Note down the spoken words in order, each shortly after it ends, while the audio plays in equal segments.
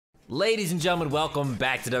Ladies and gentlemen, welcome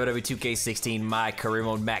back to WWE 2K16, my career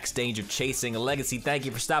mode, Max Danger, chasing a legacy. Thank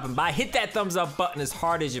you for stopping by. Hit that thumbs up button as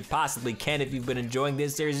hard as you possibly can if you've been enjoying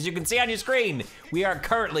this series. As you can see on your screen, we are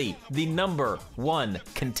currently the #1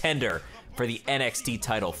 contender for the NXT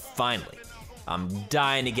title, finally. I'm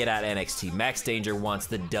dying to get out NXT. Max Danger wants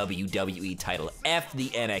the WWE title. F the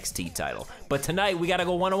NXT title. But tonight, we gotta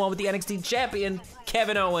go one-on-one with the NXT champion,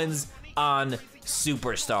 Kevin Owens, on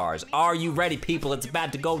Superstars. Are you ready, people? It's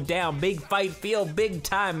about to go down. Big fight field, big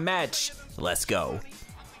time match. Let's go.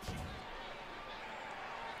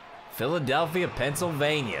 Philadelphia,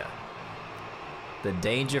 Pennsylvania. The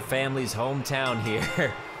Danger family's hometown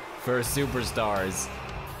here for Superstars.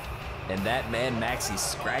 And that man, Maxie,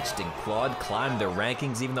 scratched and clawed, climbed the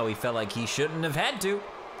rankings, even though he felt like he shouldn't have had to.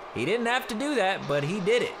 He didn't have to do that, but he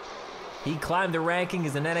did it. He climbed the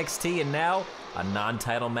rankings in NXT, and now a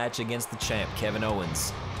non-title match against the champ, Kevin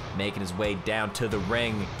Owens, making his way down to the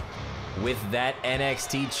ring with that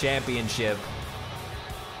NXT championship.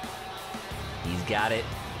 He's got it.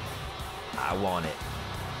 I want it.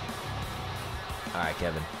 All right,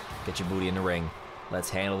 Kevin, get your booty in the ring.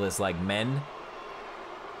 Let's handle this like men.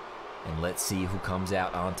 And let's see who comes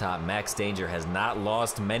out on top. Max Danger has not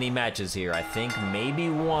lost many matches here. I think maybe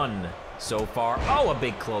one so far. Oh, a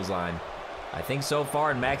big clothesline. I think so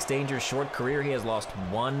far in Max Danger's short career, he has lost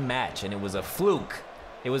one match, and it was a fluke.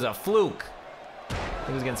 It was a fluke.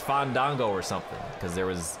 It was against Fandango or something, because there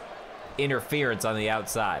was interference on the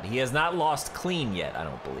outside. He has not lost clean yet, I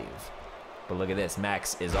don't believe. But look at this.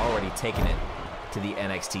 Max is already taking it to the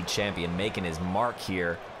NXT champion, making his mark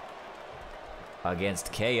here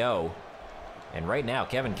against KO. And right now,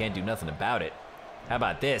 Kevin can't do nothing about it. How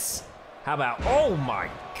about this? How about, oh my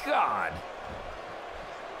God.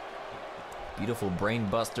 Beautiful brain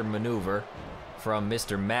buster maneuver from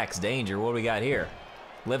Mr. Max Danger. What do we got here?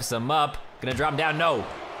 Lifts him up, gonna drop him down, no.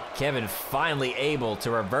 Kevin finally able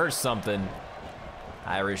to reverse something.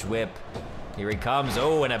 Irish whip, here he comes.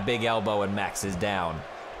 Oh, and a big elbow, and Max is down.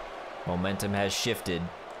 Momentum has shifted,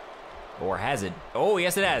 or has it? Oh,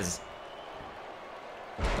 yes it has.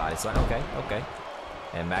 Body slam, okay.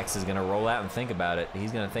 And Max is gonna roll out and think about it.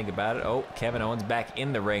 He's gonna think about it. Oh, Kevin Owens back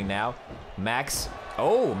in the ring now. Max,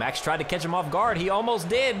 oh, Max tried to catch him off guard. He almost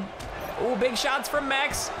did. Oh, big shots from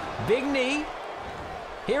Max. Big knee.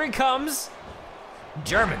 Here he comes.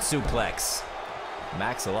 German suplex.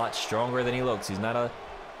 Max a lot stronger than he looks. He's not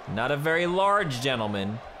a very large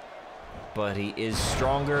gentleman, but he is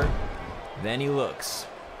stronger than he looks.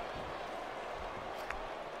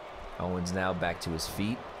 Owens now back to his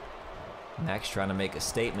feet. Max trying to make a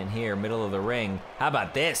statement here, middle of the ring. How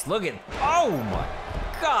about this? Look at, oh my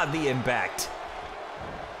God, the impact.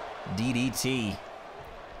 DDT.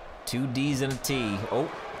 2 Ds and a T. Oh,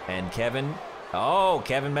 and Kevin. Oh,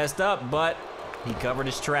 Kevin messed up, but he covered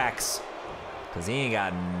his tracks, because he ain't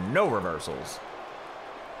got no reversals.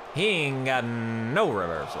 He ain't got no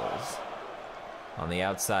reversals. On the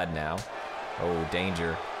outside now. Oh,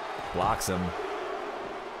 Danger blocks him.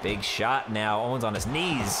 Big shot now. Owens on his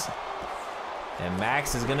knees. And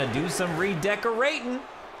Max is gonna do some redecorating.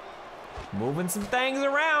 Moving some things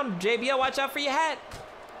around. JBL, watch out for your hat.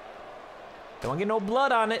 Don't get no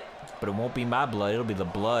blood on it. But it won't be my blood. It'll be the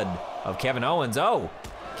blood of Kevin Owens. Oh,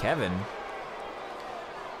 Kevin.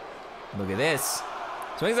 Look at this.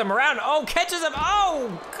 Swings him around. Oh, catches him.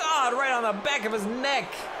 Oh, God, right on the back of his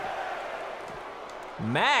neck.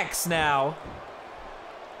 Max now.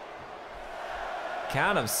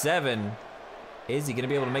 Count of 7. Is he gonna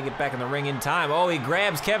be able to make it back in the ring in time? Oh, he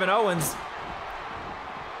grabs Kevin Owens.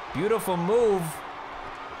 Beautiful move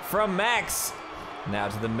from Max. Now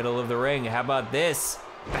to the middle of the ring. How about this?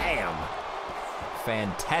 Bam!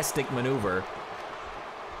 Fantastic maneuver.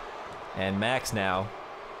 And Max now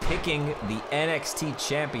picking the NXT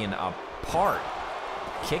champion apart.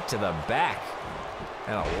 Kick to the back.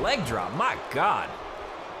 And a leg drop, my God.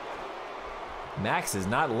 Max is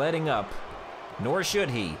not letting up. Nor should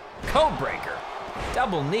he. Code breaker.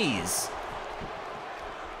 Double knees.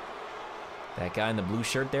 That guy in the blue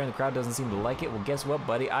shirt there in the crowd doesn't seem to like it. Well, guess what,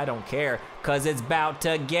 buddy? I don't care, because it's about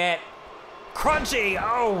to get crunchy.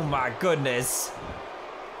 Oh, my goodness.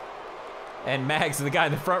 And Max, the guy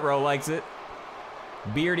in the front row, likes it.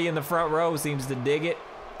 Beardy in the front row seems to dig it.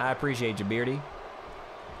 I appreciate you, Beardy.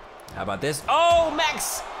 How about this? Oh,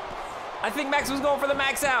 Max! I think Max was going for the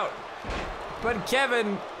Max out. But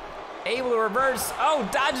Kevin able to reverse. Oh,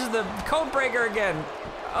 dodges the code breaker again.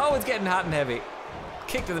 Oh, it's getting hot and heavy.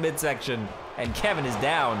 Kick to the midsection, and Kevin is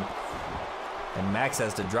down. And Max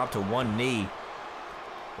has to drop to one knee.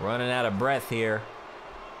 Running out of breath here.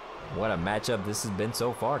 What a matchup this has been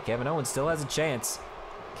so far. Kevin Owens still has a chance.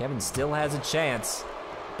 Kevin still has a chance.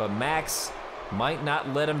 but Max might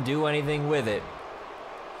not let him do anything with it.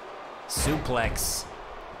 Suplex.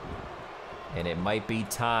 And it might be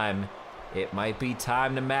time. It might be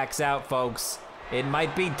time to max out, folks. It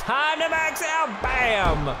might be time to max out.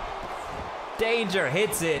 Bam! Danger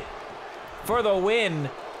hits it for the win.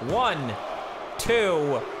 1,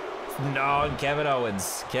 2. No, and Kevin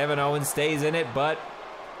Owens. Kevin Owens stays in it, but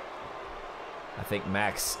I think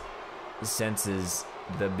Max senses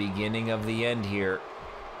the beginning of the end here.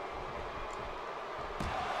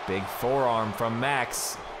 Big forearm from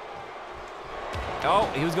Max. Oh,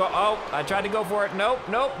 he was going, oh, I tried to go for it. Nope,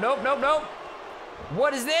 nope, nope, nope, nope.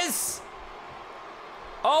 What is this?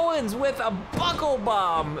 Owens with a buckle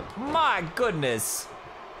bomb. My goodness.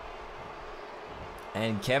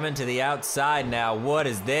 And Kevin to the outside now. What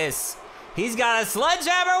is this? He's got a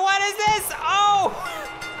sledgehammer. What is this? Oh!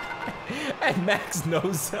 And Max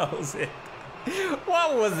no-sells it.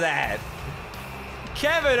 What was that?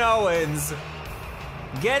 Kevin Owens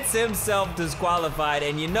gets himself disqualified,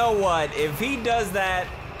 and you know what? If he does that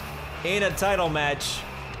in a title match,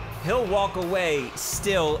 he'll walk away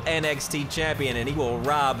still NXT champion, and he will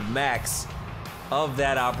rob Max of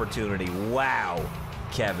that opportunity. Wow,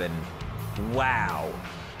 Kevin. Wow.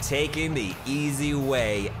 Taking the easy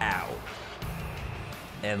way out.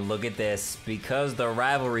 And look at this. Because the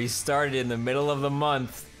rivalry started in the middle of the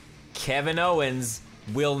month, Kevin Owens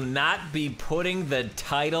will not be putting the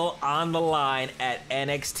title on the line at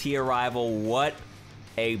NXT Arrival. What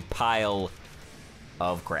a pile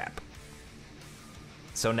of crap.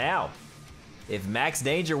 So now, if Max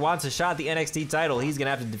Danger wants a shot at the NXT title, he's gonna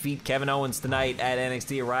have to defeat Kevin Owens tonight at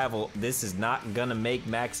NXT Arrival. This is not gonna make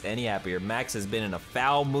Max any happier. Max has been in a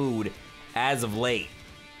foul mood as of late,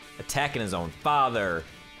 attacking his own father,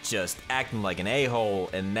 just acting like an a-hole,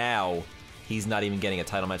 and now he's not even getting a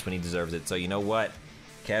title match when he deserves it. So you know what,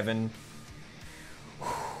 Kevin?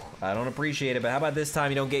 I don't appreciate it, but how about this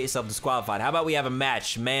time you don't get yourself disqualified? How about we have a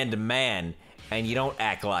match man to man and you don't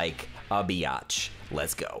act like a biatch?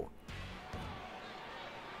 Let's go.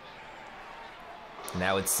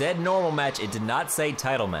 Now it said normal match, it did not say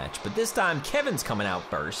title match, but this time Kevin's coming out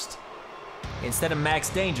first instead of Max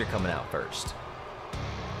Danger coming out first,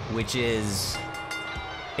 which is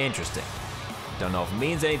interesting. Don't know if it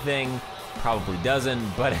means anything, probably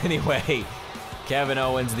doesn't, but anyway, Kevin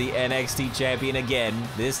Owens, the NXT champion again,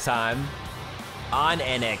 this time on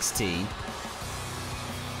NXT.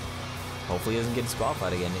 Hopefully he doesn't get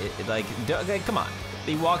disqualified again. Come on.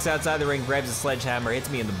 He walks outside the ring, grabs a sledgehammer, hits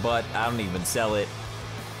me in the butt. I don't even sell it.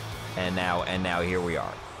 And now here we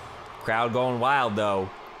are. Crowd going wild though.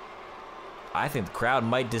 I think the crowd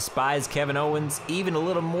might despise Kevin Owens even a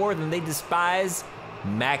little more than they despise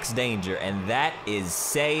Max Danger, and that is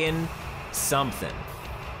saying something.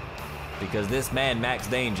 Because this man, Max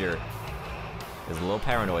Danger, is a little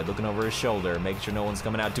paranoid, looking over his shoulder, making sure no one's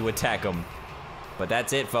coming out to attack him. But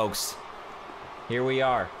that's it, folks. Here we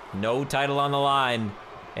are. No title on the line.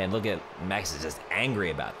 And look at, Max is just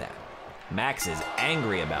angry about that. Max is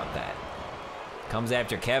angry about that. Comes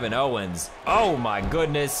after Kevin Owens. Oh my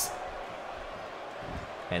goodness.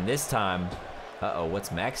 And this time, uh-oh,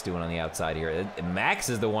 what's Max doing on the outside here? Max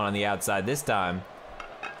is the one on the outside this time.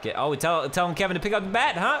 Telling Kevin to pick up the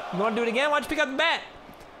bat, huh? You wanna do it again? Why don't you pick up the bat?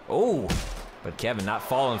 Oh, but Kevin not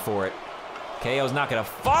falling for it. KO's not gonna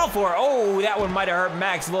fall for it. Oh, that one might have hurt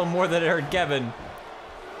Max a little more than it hurt Kevin.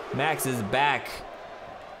 Max is back.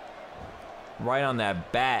 Right on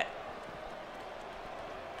that bat.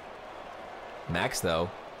 Max, though,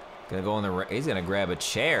 gonna go in the ring. He's gonna grab a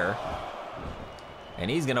chair. And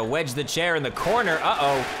he's gonna wedge the chair in the corner.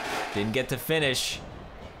 Uh-oh, didn't get to finish.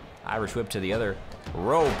 Irish whip to the other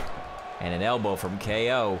rope. And an elbow from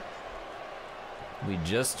KO. We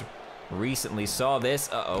just recently saw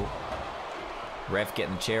this. Uh-oh. Ref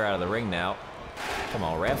getting the chair out of the ring now. Come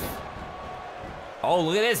on, ref. Oh,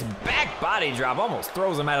 look at this back body drop. Almost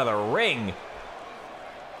throws him out of the ring.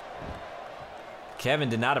 Kevin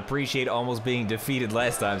did not appreciate almost being defeated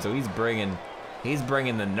last time, so he's bringing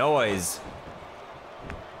the noise.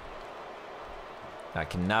 I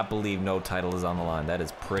cannot believe no title is on the line. That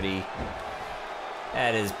is pretty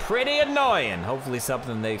annoying. Hopefully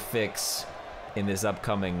something they fix in this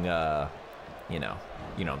upcoming, you know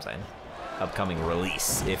what I'm saying. Upcoming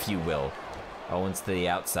release, if you will. Owens to the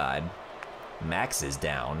outside. Max is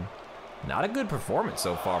down. Not a good performance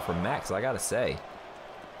so far from Max, I gotta say.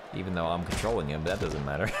 Even though I'm controlling him, that doesn't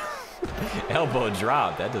matter. Elbow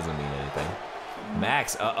drop, that doesn't mean anything.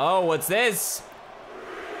 Max, uh-oh, what's this?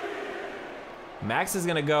 Max is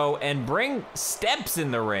gonna go and bring steps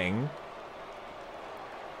in the ring.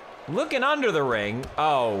 Looking under the ring.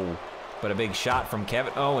 Oh, but a big shot from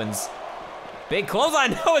Kevin Owens. Big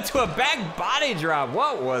clothesline, no, into a back body drop.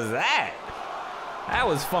 What was that? That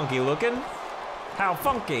was funky looking. How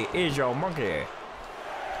funky is your monkey?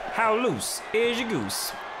 How loose is your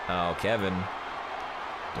goose? Oh, Kevin.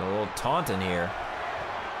 Doing a little taunting here.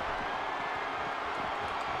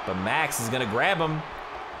 But Max is gonna grab him.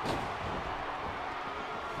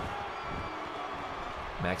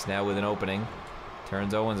 Max now with an opening.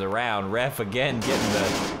 Turns Owens around. Ref again getting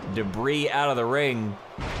the debris out of the ring.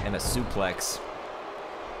 And a suplex.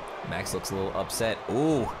 Max looks a little upset.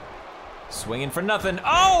 Ooh. Swinging for nothing.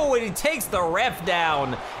 Oh, and he takes the ref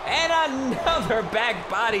down. And another back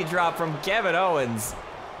body drop from Kevin Owens.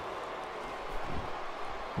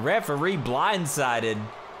 Referee blindsided.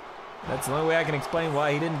 That's the only way I can explain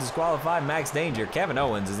why he didn't disqualify Max Danger. Kevin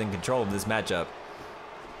Owens is in control of this matchup.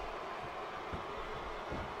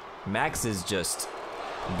 Max is just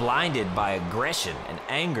blinded by aggression and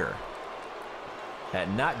anger at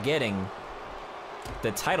not getting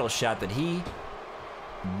the title shot that he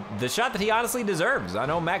honestly deserves. I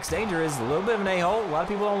know Max Danger is a little bit of an a-hole. A lot of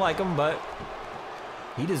people don't like him, but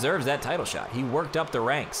he deserves that title shot. He worked up the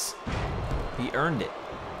ranks. He earned it.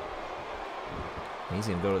 He's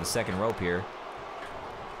gonna go to the second rope here.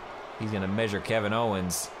 He's gonna measure Kevin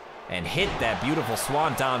Owens and hit that beautiful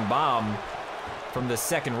swanton bomb from the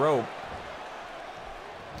second rope.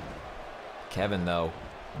 Kevin, though,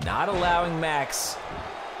 not allowing Max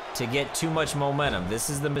to get too much momentum. This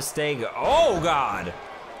is the mistake. Oh, God!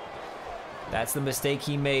 That's the mistake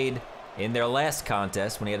he made in their last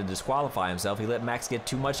contest when he had to disqualify himself. He let Max get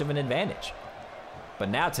too much of an advantage. But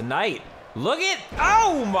now tonight, look at,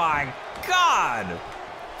 oh my God!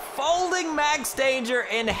 Folding Max Danger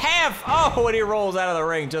in half. Oh, and he rolls out of the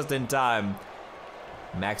ring just in time.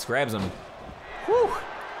 Max grabs him. Whew.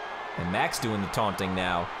 And Max doing the taunting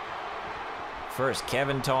now. First,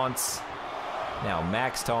 Kevin taunts. Now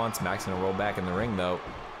Max taunts. Max gonna roll back in the ring though.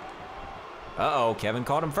 Uh-oh, Kevin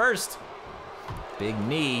caught him first. Big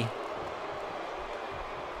knee.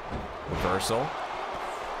 Reversal.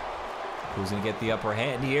 Who's gonna get the upper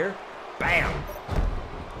hand here? Bam!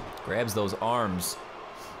 Grabs those arms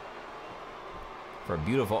for a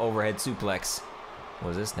beautiful overhead suplex.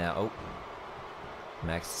 What is this now? Oh.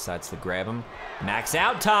 Max decides to grab him. Max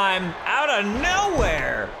out time! Out of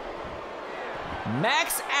nowhere!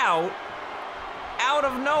 Max out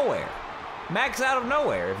of nowhere. Max out of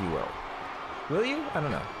nowhere, if you will. Will you? I don't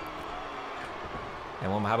know.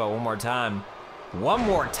 And how about one more time? One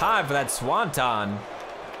more time for that swanton.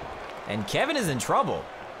 And Kevin is in trouble.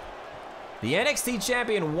 The NXT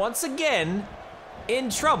champion once again in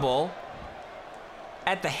trouble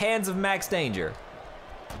at the hands of Max Danger.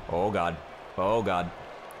 Oh, God. Oh, God.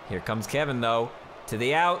 Here comes Kevin, though. To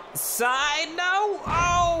the outside. No.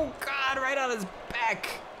 Oh, God. Right on his back.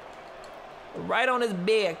 Right on his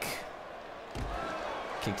back.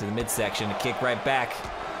 Kick to the midsection. A kick right back.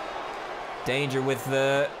 Danger with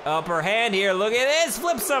the upper hand here. Look at this.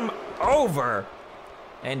 Flips him over.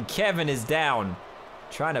 And Kevin is down.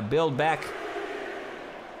 Trying to build back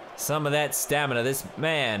some of that stamina. This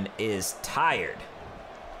man is tired.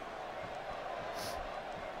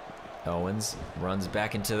 Owens runs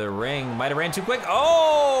back into the ring. Might have ran too quick.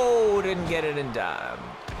 Oh, didn't get it in time.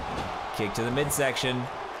 Kick to the midsection.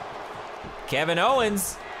 Kevin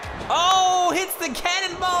Owens. Oh, hits the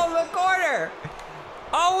cannonball in the corner.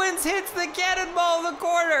 Owens hits the cannonball in the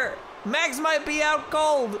corner. Max might be out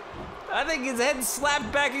cold. I think his head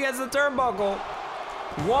slapped back against the turnbuckle.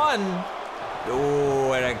 One.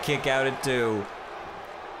 Oh, and a kick out at two.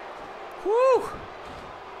 Woo.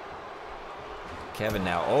 Kevin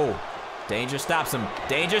now. Oh, Danger stops him.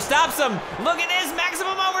 Danger stops him. Look at this.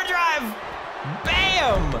 Maximum overdrive.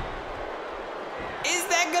 Bam. Is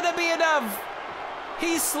that going to be enough?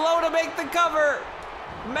 He's slow to make the cover.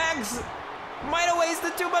 Max might have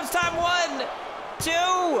wasted too much time. 1, 2.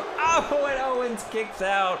 Oh, and Owens kicks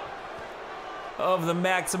out of the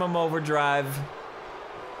maximum overdrive.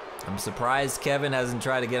 I'm surprised Kevin hasn't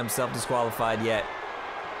tried to get himself disqualified yet.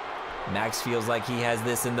 Max feels like he has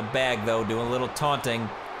this in the bag, though, doing a little taunting.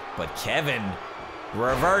 But Kevin,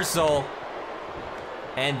 reversal.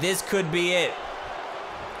 And this could be it.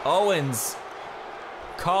 Owens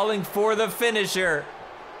calling for the finisher.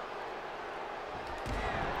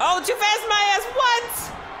 Oh, too fast, my ass.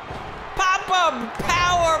 What? Pop-up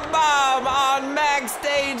powerbomb on Max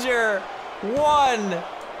Danger. 1,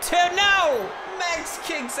 2, no. Max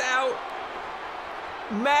kicks out.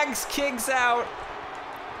 Max kicks out.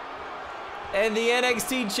 And the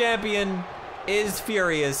NXT champion is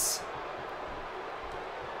furious.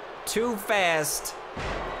 Too fast.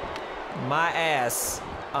 My ass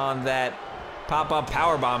on that pop-up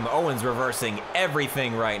powerbomb. Owens reversing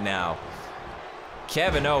everything right now.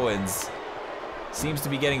 Kevin Owens seems to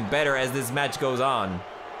be getting better as this match goes on.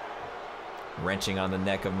 Wrenching on the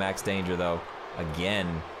neck of Max Danger, though.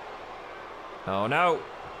 Again. Oh, no.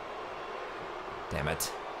 Damn it.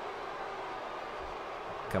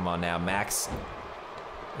 Come on now, Max.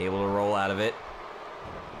 Able to roll out of it.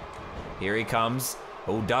 Here he comes.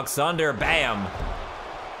 Oh, ducks under. Bam.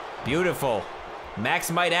 Beautiful. Max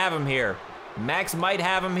might have him here. Max might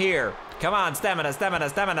have him here. Come on, stamina, stamina,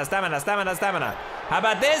 stamina, stamina, stamina, stamina. How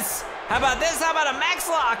about this? How about this? How about a Max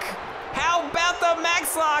lock? How about the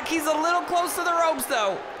Max lock? He's a little close to the ropes,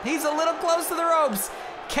 though. He's a little close to the ropes.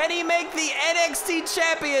 Can he make the NXT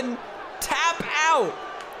champion tap out?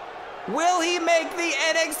 Will he make the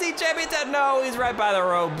NXT champion tap? No, he's right by the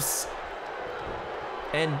ropes.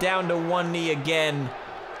 And down to one knee again.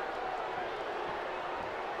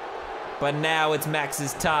 But now it's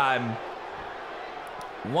Max's time.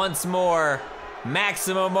 Once more,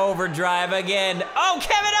 maximum overdrive again. Oh,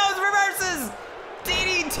 Kevin Owens reverses!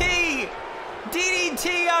 DDT!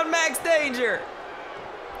 DDT on Max Danger.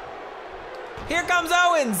 Here comes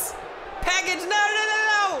Owens. Package, no, no, no,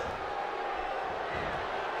 no!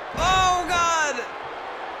 Oh, God!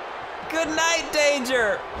 Good night,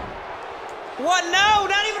 Danger. What? No,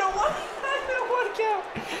 not even a one. Not even a one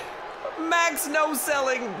count. Max no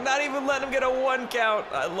selling. Not even letting him get a one count.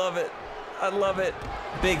 I love it. I love it.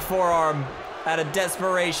 Big forearm out of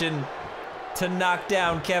desperation to knock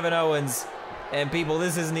down Kevin Owens. And people,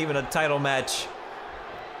 this isn't even a title match,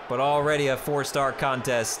 but already a 4-star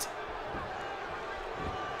contest.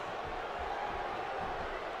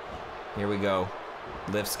 Here we go.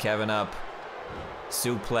 Lifts Kevin up.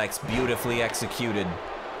 Suplex beautifully executed.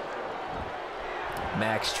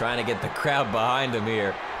 Max trying to get the crowd behind him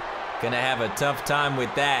here. Gonna have a tough time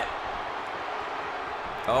with that.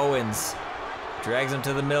 Owens drags him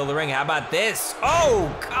to the middle of the ring. How about this?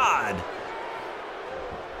 Oh, God!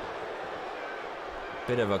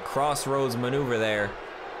 Bit of a crossroads maneuver there.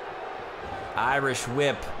 Irish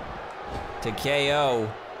whip to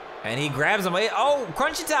KO. And he grabs him. Oh,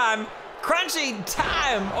 crunchy time! Crunchy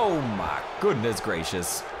time! Oh, my goodness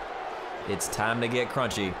gracious. It's time to get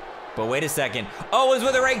crunchy. But wait a second. Owens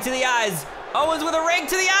with a rake to the eyes. Owens with a rake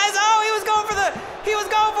to the eyes. Oh, he was going for it. He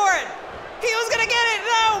was gonna get it.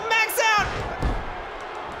 No, Max out.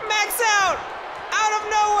 Max out. Out of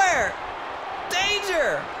nowhere.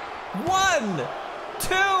 Danger. 1,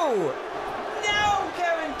 2. No,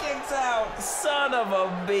 Kevin kicks out. Son of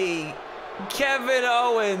a bee. Kevin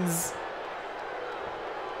Owens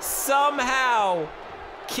somehow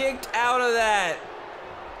kicked out of that.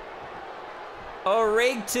 A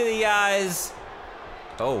rake to the eyes.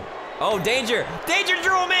 Oh, Danger. Danger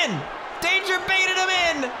drew him in. Danger baited him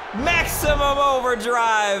in. Maximum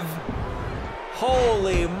overdrive.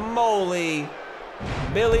 Holy moly.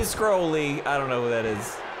 Billy Scrolly. I don't know who that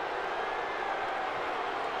is.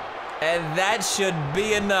 And that should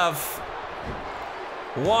be enough.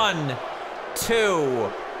 1,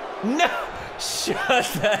 2. No. Shut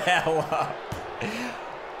the hell up.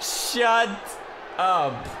 Shut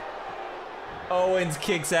up. Owens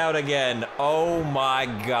kicks out again. Oh my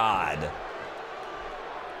God.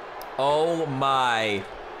 Oh my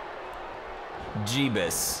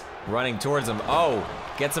Jeebus. Running towards him. Oh,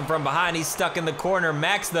 gets him from behind. He's stuck in the corner.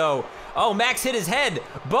 Max though. Oh, Max hit his head.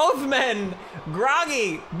 Both men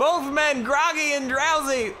groggy. Both men groggy and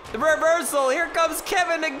drowsy. The reversal. Here comes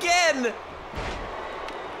Kevin again.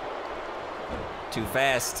 Too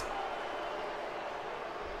fast.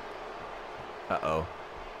 Uh-oh.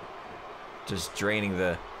 Just draining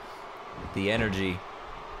the energy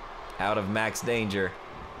out of Max Danger.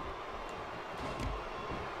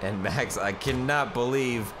 And Max, I cannot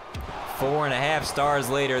believe 4.5 stars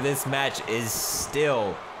later, this match is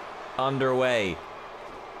still underway.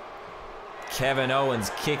 Kevin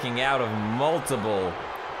Owens kicking out of multiple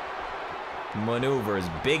maneuvers,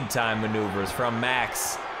 big time maneuvers from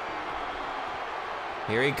Max.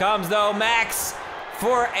 Here he comes though, Max,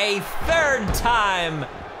 for a 3rd time.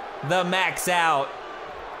 The Max out.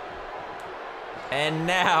 And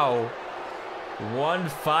now, one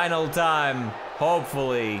final time,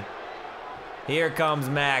 hopefully. Here comes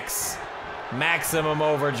Max. Maximum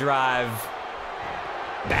overdrive.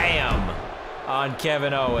 Bam! On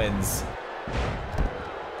Kevin Owens.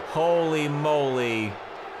 Holy moly.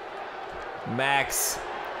 Max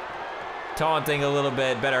taunting a little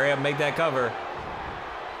bit. Better hurry up and make that cover.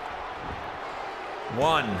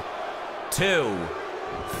 1, 2,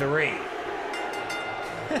 3.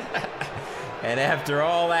 And after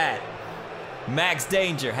all that, Max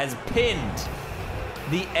Danger has pinned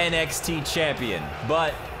the NXT champion,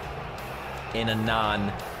 but in a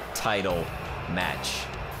non-title match.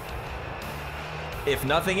 if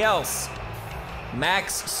nothing else,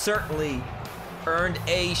 Max certainly earned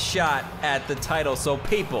a shot at the title. So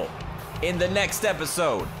people, in the next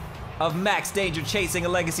episode of Max Danger Chasing a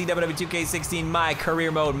Legacy WWE 2K16 My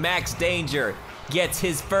Career Mode, Max Danger gets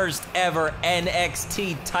his first ever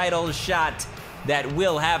NXT title shot. That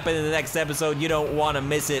will happen in the next episode. You don't want to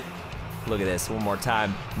miss it. Look at this one more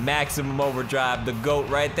time. Maximum Overdrive, the GOAT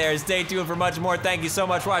right there. Stay tuned for much more. Thank you so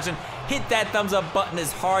much for watching. Hit that thumbs up button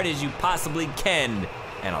as hard as you possibly can,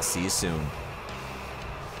 and I'll see you soon.